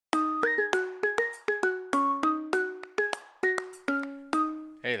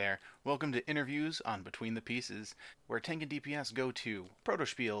there. Welcome to Interviews on Between the Pieces, where Tank and DPS go to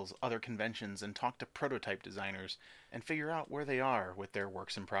protospiels, other conventions, and talk to prototype designers and figure out where they are with their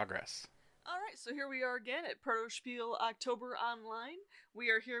works in progress. Alright, so here we are again at Protospiel October Online.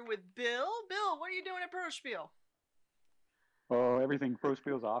 We are here with Bill. Bill, what are you doing at Protospiel? Oh, everything Pro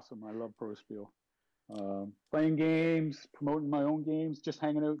Spiel is awesome. I love Pro Spiel. Playing games, promoting my own games, just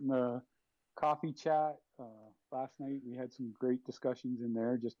hanging out in the coffee chat. Last night we had some great discussions in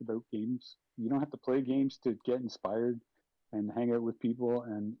there just about games. You don't have to play games to get inspired and hang out with people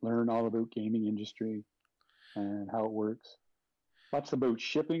and learn all about gaming industry and how it works. Lots about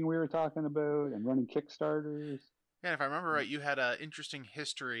shipping we were talking about and running Kickstarters. Yeah, if I remember right, you had an interesting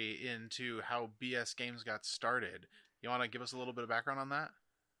history into how BS Games got started. You want to give us a little bit of background on that?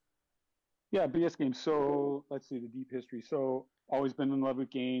 Yeah, BS Games. So let's see the deep history. So always been in love with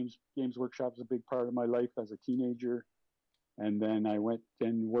games. Games Workshop is a big part of my life as a teenager. And then I went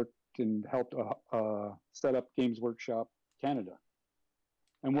and worked and helped set up Games Workshop Canada.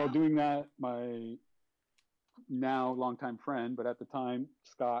 And while doing that, my now longtime friend, but at the time,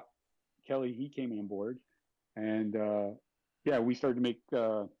 Scott Kelly, he came on board. And we started to make,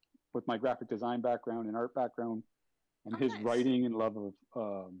 with my graphic design background and art background, and his nice. writing and love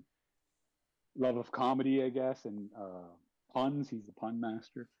of comedy, I guess, and puns. He's the pun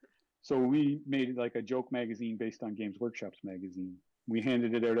master. So we made it like a joke magazine based on Games Workshop's magazine. We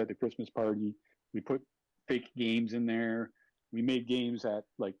handed it out at the Christmas party. We put fake games in there. We made games at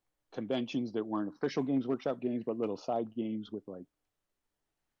like conventions that weren't official Games Workshop games, but little side games with like,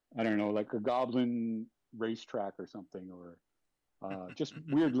 I don't know, like a goblin racetrack or something, or just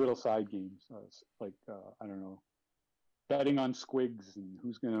weird little side games. I don't know, betting on squigs and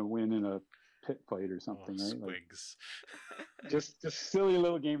who's going to win in a pit fight or something, right? Squigs. Like, just silly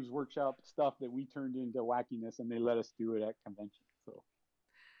little Games Workshop stuff that we turned into wackiness, and they let us do it at conventions.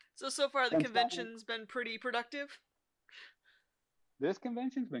 So far the convention's been pretty productive? This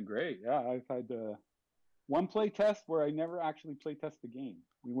convention's been great. Yeah, I've had one play test where I never actually play test the game.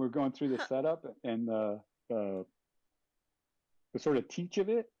 We were going through the setup and the sort of teach of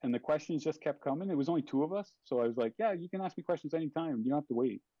it, and the questions just kept coming. It was only two of us, so I was like, yeah, you can ask me questions anytime. You don't have to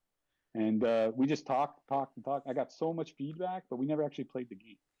wait. And we just talked. I got so much feedback, but we never actually played the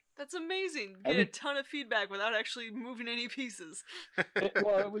game. That's amazing. Get a ton of feedback without actually moving any pieces. It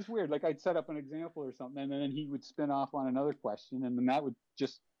was weird. Like I'd set up an example or something, and then he would spin off on another question, and then that would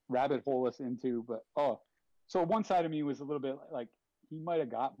just rabbit hole us into. So one side of me was a little bit like he might have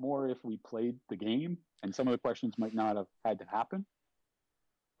got more if we played the game, and some of the questions might not have had to happen.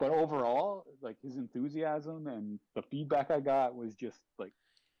 But overall, like his enthusiasm and the feedback I got was just like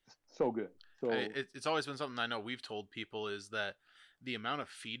so good. So it's always been something I know we've told people is that the amount of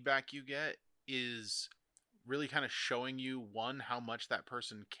feedback you get is really kind of showing you, one, how much that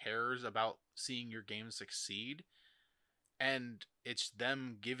person cares about seeing your game succeed, and it's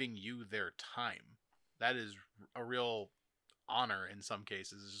them giving you their time. That is a real honor in some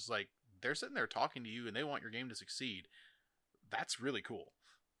cases. It's just like they're sitting there talking to you and they want your game to succeed. That's really cool.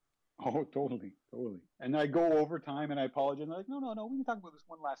 Oh, totally. And I go over time and I apologize. And I'm like, no, we can talk about this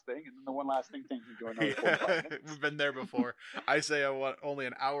one last thing. And then the one last thing turns into another 45 minutes. We've been there before. I say I want only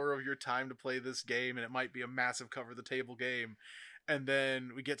an hour of your time to play this game, and it might be a massive cover the table game. And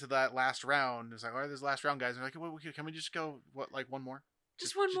then we get to that last round. It's like, all right, this last round, guys. And we're like, can we just go, one more?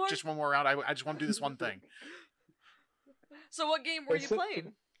 Just one more? Just one more round. I just want to do this one thing. So what game were you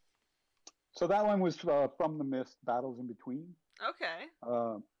playing? So that one was From the Mist, Battles in Between. Okay.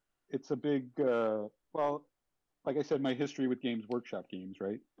 It's a big, like I said, my history with Games Workshop games,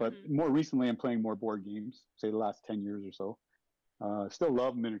 right? But more recently, I'm playing more board games, say the last 10 years or so. Still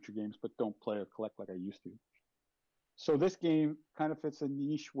love miniature games, but don't play or collect like I used to. So this game kind of fits a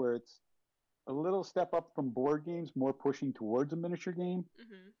niche where it's a little step up from board games, more pushing towards a miniature game,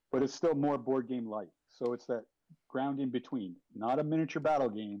 but it's still more board game-like. So it's that ground in between, not a miniature battle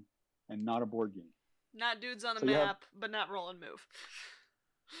game and not a board game. Not dudes on a map, but not roll and move.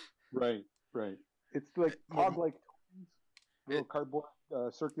 Right. It's like hog-like toys, little cardboard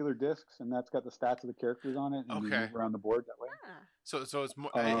circular discs, and that's got the stats of the characters on it, and you move around the board that way. So it's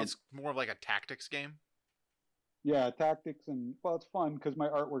more of like a tactics game? Yeah, tactics, and it's fun because my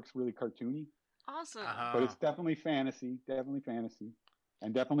artwork's really cartoony. Awesome. But it's definitely fantasy,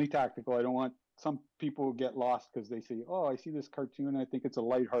 and definitely tactical. I don't want some people get lost because they say, oh, I see this cartoon, I think it's a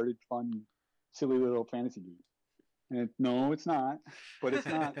lighthearted, fun, silly little fantasy game. And no, it's not. But it's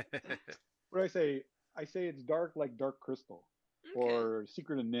not. What do I say? I say it's dark like Dark Crystal or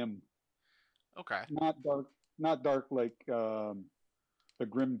Secret of Nim. Okay. Not dark like the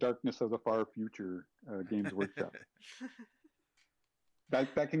grim darkness of the far future Games Workshop.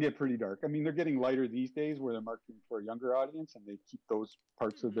 that can get pretty dark. I mean, they're getting lighter these days where they're marketing for a younger audience and they keep those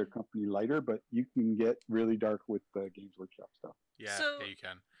parts of their company lighter, but you can get really dark with the Games Workshop stuff. Yeah, So- yeah, you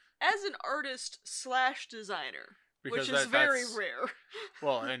can. As an artist / designer, Because which is very rare.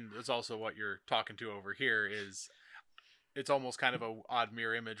 Well, and it's also what you're talking to over here is it's almost kind of a odd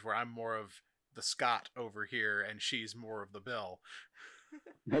mirror image where I'm more of the Scott over here and she's more of the Bill.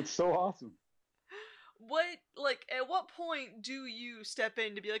 That's so awesome. At what point do you step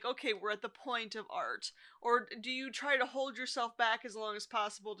in to be like, okay, we're at the point of art? Or do you try to hold yourself back as long as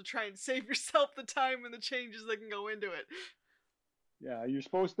possible to try and save yourself the time and the changes that can go into it? Yeah, you're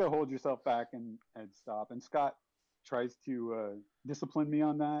supposed to hold yourself back and stop. And Scott tries to discipline me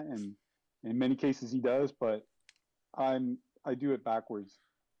on that, and in many cases he does, but I do it backwards.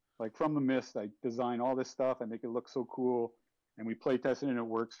 Like From the Mist, I design all this stuff, I make it look so cool, and we play test it and it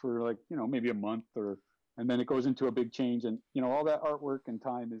works for like, maybe a month, and then it goes into a big change, and all that artwork and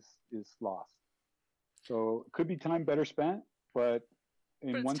time is lost. So it could be time better spent, but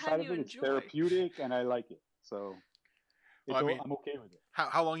it's one time side of you it, it's enjoy. therapeutic and I like it. So Well, I mean, I'm okay with it.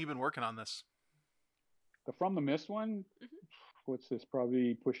 How long you been working on this? The From the Mist one, what's this?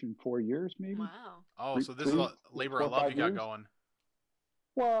 Probably pushing 4 years, maybe. Wow. Oh, Three- so this is a labor of 4 or love 5 you got years? going.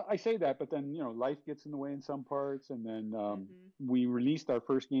 Well, I say that, but then life gets in the way in some parts, and then Mhm. we released our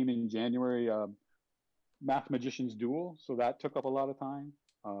first game in January, Math Magician's Duel, so that took up a lot of time.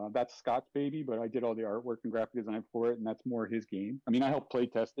 That's Scott's baby, but I did all the artwork and graphic design for it, and that's more his game. I mean, I helped play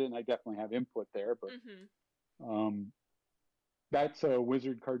test it, and I definitely have input there, but that's a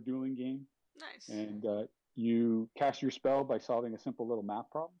wizard card dueling game, Nice. and you cast your spell by solving a simple little math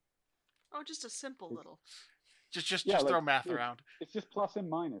problem. Oh, just a simple It's- little. Just Yeah, throw like, math yeah. around. It's just plus and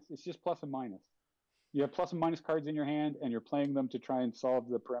minus. It's just plus and minus. You have plus and minus cards in your hand, and you're playing them to try and solve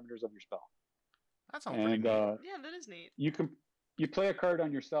the parameters of your spell. That sounds pretty And neat. Yeah, that is neat. you play a card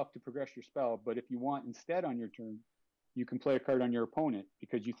on yourself to progress your spell, but if you want instead on your turn, you can play a card on your opponent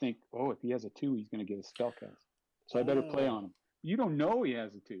because you think, oh, if he has a 2, he's going to get a spell cast. So I better play Oh. on him. You don't know he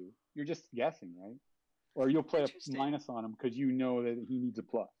has a 2. You're just guessing, right? Or you'll play a Interesting. minus on him because you know that he needs a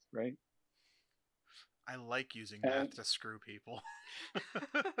plus, right? I like using and- math to screw people.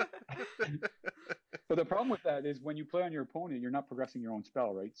 But the problem with that is when you play on your opponent, you're not progressing your own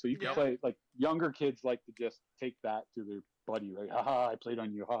spell, right? So you can Yeah. play, like, younger kids like to just take that to their buddy, right? Haha, I played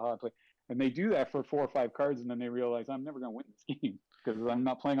on you, haha, I played. And they do that for 4 or 5 cards, and then they realize, I'm never going to win this game because I'm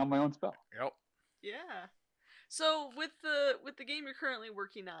not playing on my own spell. Yep. Yeah. So with the game you're currently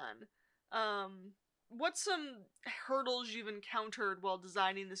working on, what's some hurdles you've encountered while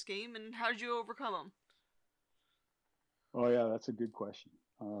designing this game, and how did you overcome them? Oh, yeah, that's a good question.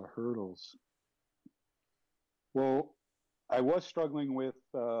 Hurdles. Well, I was struggling with,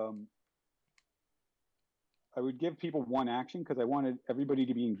 I would give people one action because I wanted everybody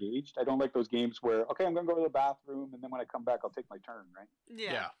to be engaged. I don't like those games where, okay, I'm going to go to the bathroom, and then when I come back, I'll take my turn, right?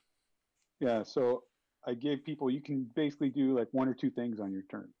 Yeah. Yeah, so I gave people, you can basically do like 1 or 2 things on your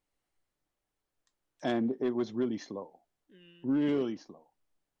turn. And it was really slow. Really slow.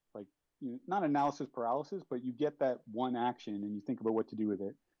 Like, not analysis paralysis, but you get that one action and you think about what to do with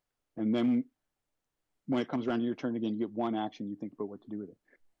it. And then when it comes around to your turn again, you get one action, you think about what to do with it.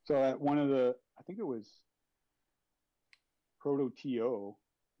 So at one of the, I think it was Proto TO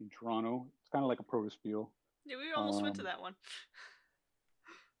in Toronto. It's kind of like a Proto Spiel. Yeah, we almost went to that one.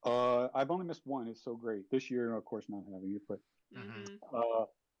 I've only missed one. It's so great. This year, of course, not having it, but Mm-hmm.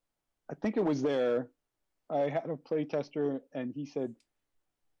 I think it was there. I had a play tester, and he said,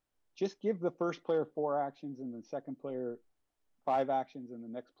 just give the first player 4 actions and the second player 5 actions and the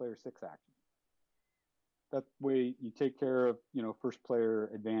next player 6 actions. That way you take care of, first player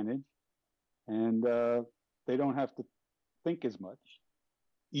advantage, and they don't have to think as much.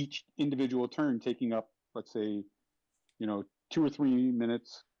 Each individual turn taking up, let's say, 2 or 3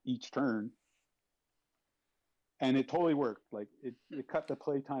 minutes each turn. And it totally worked. Like it cut the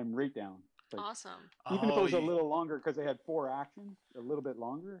playtime rate down. Like, Awesome. even if it was a little longer because they had 4 actions, a little bit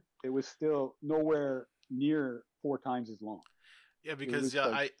longer, it was still nowhere near 4 times as long. Yeah, because was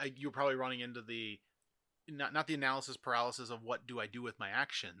like- you're probably running into the not the analysis paralysis of what do I do with my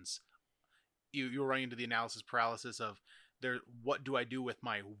actions. You're running into the analysis paralysis of what do I do with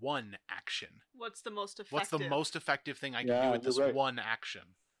my one action? What's the most effective? What's the most effective thing I can Yeah, do with this you're right. one action?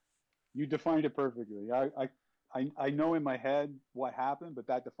 You defined it perfectly. I know in my head what happened, but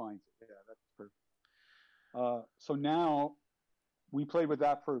that defines it. Yeah, that's perfect. So now we played with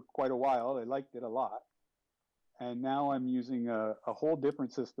that for quite a while. I liked it a lot. And now I'm using a whole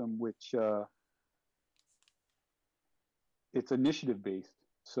different system, which it's initiative based.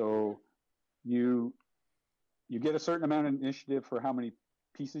 So you get a certain amount of initiative for how many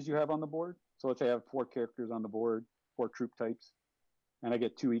pieces you have on the board. So let's say I have 4 characters on the board, 4 troop types, and I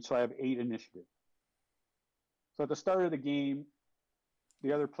get 2 each, so I have 8 initiative. So at the start of the game,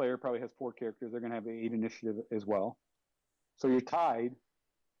 the other player probably has 4 characters. They're going to have 8 initiative as well. So you're tied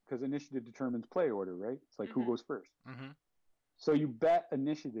because initiative determines play order, right? It's like who goes first. Mm-hmm. So you bet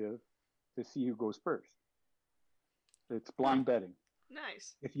initiative to see who goes first. It's blind betting.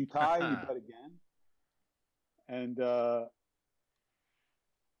 Nice. If you tie, you bet again. And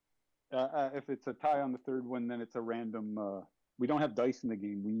if it's a tie on the third one, then it's a random. We don't have dice in the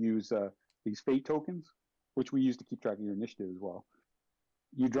game. We use these fate tokens, which we use to keep track of your initiative as well.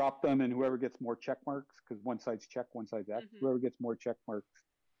 You drop them, and whoever gets more check marks, because one side's check, one side's X, whoever gets more check marks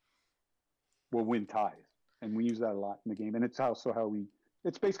will win ties. And we use that a lot in the game. And it's also how we.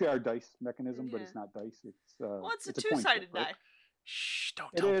 It's basically our dice mechanism, but it's not dice. It's a coin two-sided flip, right? die. Shh!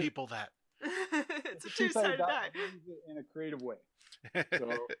 Don't tell people that. It's a two-sided die. In a creative way.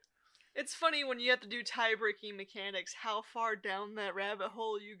 So it's funny when you have to do tie-breaking mechanics, how far down that rabbit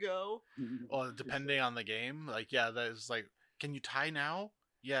hole you go. Well, depending on the game, like that is like, can you tie now?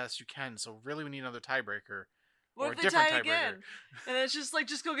 Yes, you can. So really, we need another tiebreaker. What if they tie again? And it's just like,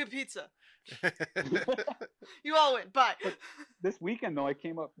 just go get pizza. You all win. Bye. But this weekend, though, I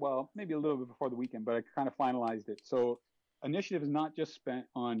came up, well, maybe a little bit before the weekend, but I kind of finalized it. So initiative is not just spent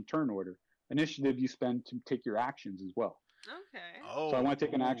on turn order. Initiative you spend to take your actions as well. Okay. Oh. So I want to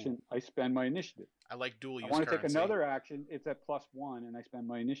take an action, I spend my initiative. I like dual use I want to currency. take another action, it's at +1, and I spend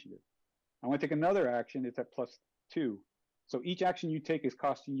my initiative. I want to take another action, it's at +2. So each action you take is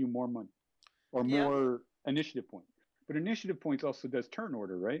costing you more money or more initiative points. But initiative points also does turn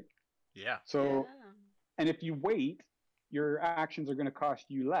order, right? Yeah. So, and if you wait, your actions are going to cost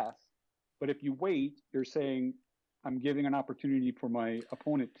you less. But if you wait, you're saying, I'm giving an opportunity for my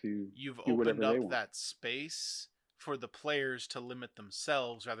opponent to You've do whatever opened they up want. that space for the players to limit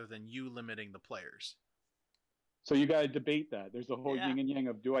themselves rather than you limiting the players. So you got to debate that. There's a whole yin and yang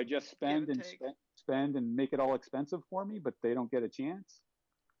of, do I just spend and make it all expensive for me, but they don't get a chance?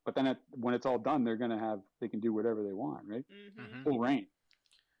 But then when it's all done, they can do whatever they want, right? Full reign.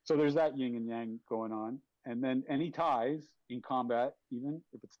 So there's that yin and yang going on. And then any ties in combat, even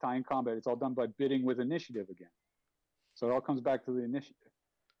if it's tie in combat, it's all done by bidding with initiative again. So it all comes back to the initiative.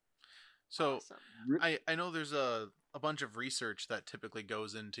 So Awesome. I know there's a bunch of research that typically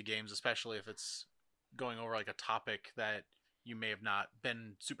goes into games, especially if it's going over like a topic that you may have not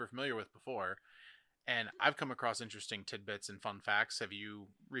been super familiar with before. And I've come across interesting tidbits and fun facts. Have you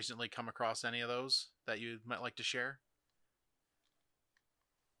recently come across any of those that you might like to share?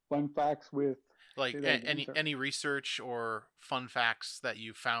 Fun facts with like any research or fun facts that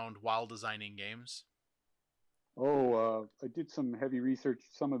you found while designing games? I did some heavy research,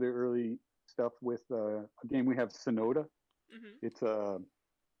 some of the early stuff with a game we have, Sonoda. It's a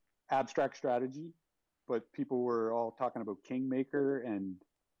abstract strategy, but people were all talking about Kingmaker and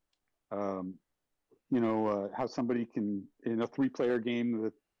how somebody can, in a 3-player game,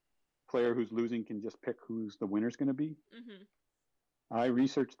 the player who's losing can just pick who's the winner's going to be. I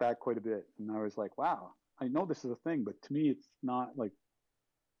researched that quite a bit, and I was like, wow, I know this is a thing, but to me, it's not like,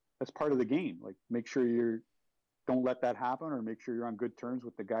 that's part of the game. Like, make sure don't let that happen, or make sure you're on good terms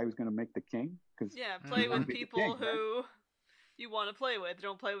with the guy who's going to make the king. Play with people who you want to play with.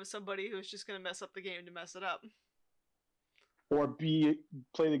 Don't play with somebody who's just going to mess up the game to mess it up. Or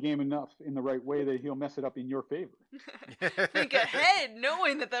play the game enough in the right way that he'll mess it up in your favor. Think ahead,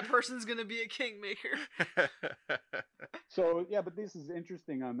 knowing that person's going to be a kingmaker. So, but this is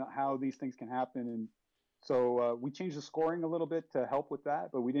interesting on how these things can happen. And so we changed the scoring a little bit to help with that,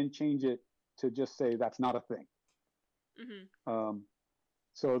 but we didn't change it to just say that's not a thing.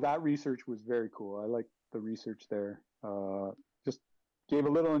 So that research was very cool. I liked the research there. Just gave a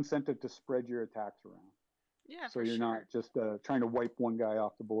little incentive to spread your attacks around. Yeah, so you're not just trying to wipe one guy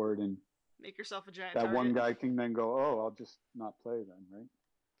off the board and make yourself a giant that target. one guy can then go, oh, I'll just not play then, right?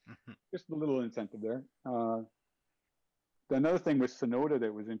 Just a little incentive there. Another thing with Sonoda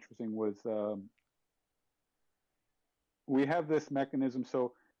that was interesting was we have this mechanism.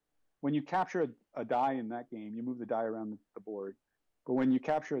 So when you capture a die in that game, you move the die around the board. But when you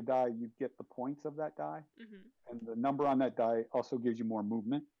capture a die, you get the points of that die. And the number on that die also gives you more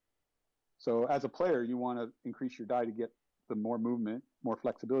movement. So as a player, you want to increase your die to get the more movement, more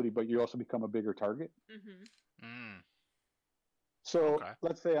flexibility, but you also become a bigger target. So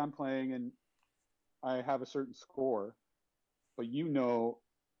let's say I'm playing and I have a certain score, but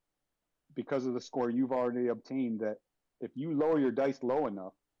because of the score you've already obtained, that if you lower your dice low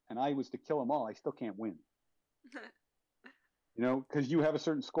enough and I was to kill them all, I still can't win. Because you have a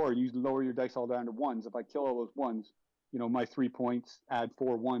certain score, you lower your dice all down to 1s. If I kill all those 1s, my 3 points, add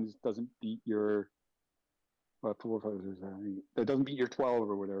 4 ones doesn't beat your, that doesn't beat your 12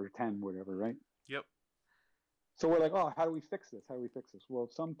 or whatever, 10, whatever, right? Yep. So we're like, oh, how do we fix this? Well,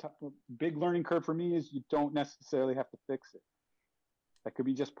 big learning curve for me is you don't necessarily have to fix it. That could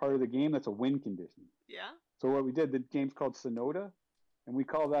be just part of the game. That's a win condition. Yeah. So what we did, the game's called Sonoda, and we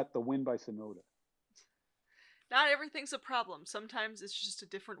call that the win by Sonoda. Not everything's a problem. Sometimes it's just a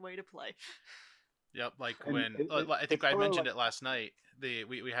different way to play. Yep, like And when I think I mentioned it last night.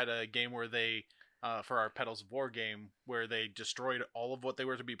 We had a game where they for our Petals of War game where they destroyed all of what they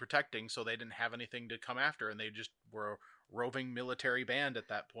were to be protecting, so they didn't have anything to come after, and they just were a roving military band at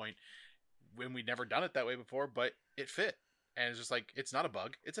that point. When we'd never done it that way before, but it fit, and it's just like it's not a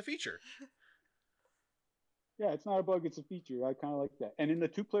bug, it's a feature. Yeah, it's not a bug, it's a feature. I kind of like that. And in the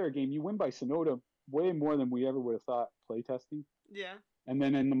 2-player game, you win by Sonoda way more than we ever would have thought playtesting. Yeah. And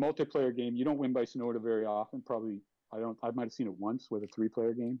then in the multiplayer game, you don't win by Sonoda very often. Probably, I might have seen it once with a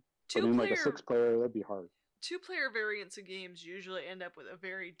 3-player game. But in like a 6-player, that'd be hard. 2-player variants of games usually end up with a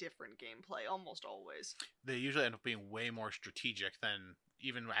very different gameplay, almost always. They usually end up being way more strategic than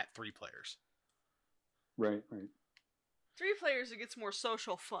even at 3 players. Right. 3 players, it gets more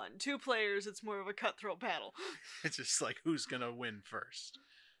social fun. 2 players, it's more of a cutthroat battle. It's just like, who's gonna win first?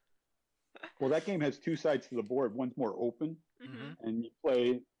 Well, that game has 2 sides to the board. One's more open, Mm-hmm. and you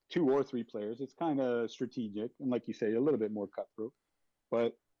play 2 or 3 players. It's kind of strategic, and like you say, a little bit more cutthroat.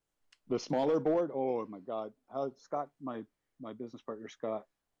 But the smaller board, oh my God! How Scott, my business partner Scott,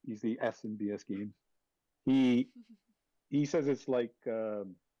 he's the S in BS Games. He says it's like that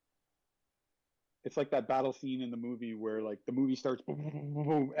battle scene in the movie where like the movie starts, boom, boom, boom,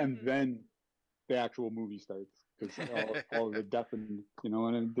 boom, and then the actual movie starts because all of the death and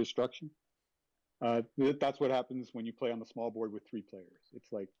and destruction. That's what happens when you play on the small board with 3 players.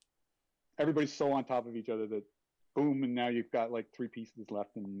 It's like everybody's so on top of each other that boom, and now you've got like 3 pieces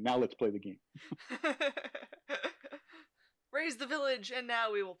left, and now let's play the game. Raise the village, and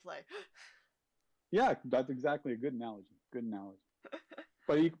now we will play. Yeah, that's exactly a good analogy.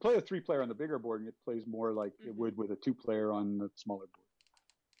 But you can play a 3-player on the bigger board, and it plays more like it would with a 2-player on the smaller board.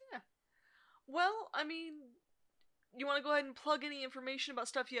 Yeah. Well, I mean, you want to go ahead and plug any information about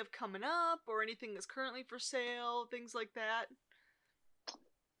stuff you have coming up, or anything that's currently for sale, things like that?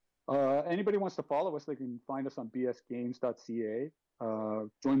 Anybody wants to follow us, they can find us on bsgames.ca.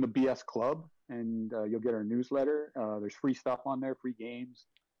 Join the BS Club, and you'll get our newsletter. There's free stuff on there, free games.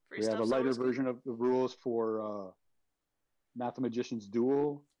 We have a lighter version of the rules for Mathemagician's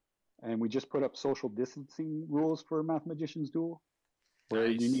Duel, and we just put up social distancing rules for Mathemagician's Duel, where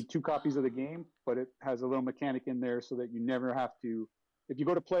you need 2 copies of the game, but it has a little mechanic in there so that you never have to, if you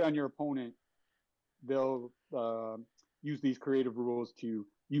go to play on your opponent, they'll use these creative rules to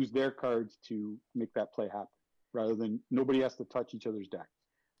use their cards to make that play happen, rather than nobody has to touch each other's decks.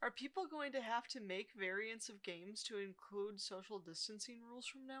 Are people going to have to make variants of games to include social distancing rules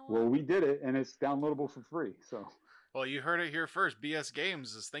from now on? Well, we did it, and it's downloadable for free, so... Well, you heard it here first. BS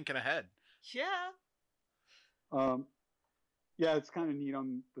Games is thinking ahead. Yeah. Yeah, it's kind of neat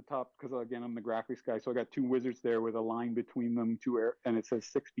on the top, because again, I'm the graphics guy, so I got 2 wizards there with a line between them, and it says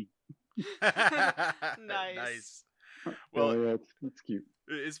 6 feet. Nice. Well, yeah, it's cute.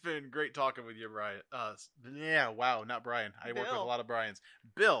 It's been great talking with you, Brian. Yeah, wow, not Brian. I work with a Bill. lot of Brians.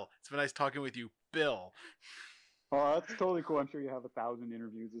 Bill, it's been nice talking with you, Bill. Oh, that's totally cool. I'm sure you have 1,000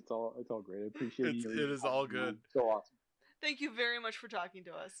 interviews. It's all great. I appreciate you. It is all good. So awesome. Thank you very much for talking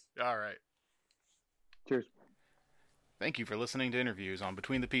to us. All right. Cheers. Thank you for listening to interviews on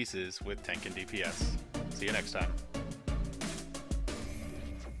Between the Pieces with Tank and DPS. See you next time.